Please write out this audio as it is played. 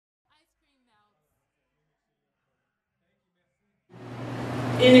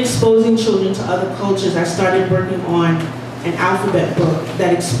in exposing children to other cultures, I started working on an alphabet book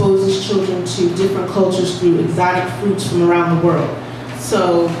that exposes children to different cultures through exotic fruits from around the world.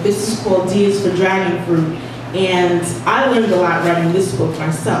 So this is called D is for Dragon Fruit, and I learned a lot writing this book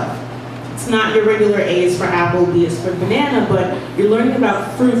myself. It's not your regular A is for apple, B is for banana, but you're learning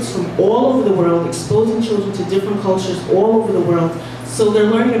about fruits from all over the world, exposing children to different cultures all over the world, so they're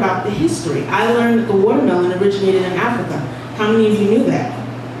learning about the history. I learned that the watermelon originated in Africa. How many of you knew that?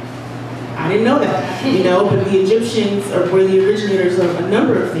 I didn't know that, you know, but the Egyptians were the originators of a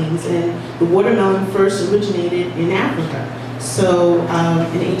number of things, and the watermelon first originated in Africa, so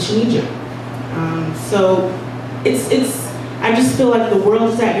in ancient Egypt. So I just feel like the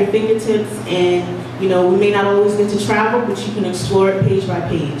world is at your fingertips, and you know, we may not always get to travel, but you can explore it page by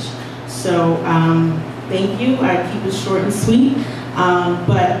page. So thank you. I keep it short and sweet,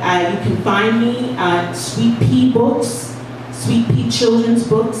 but you can find me at Sweet Pea Books,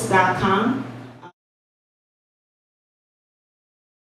 sweetpeachildrensbooks.com.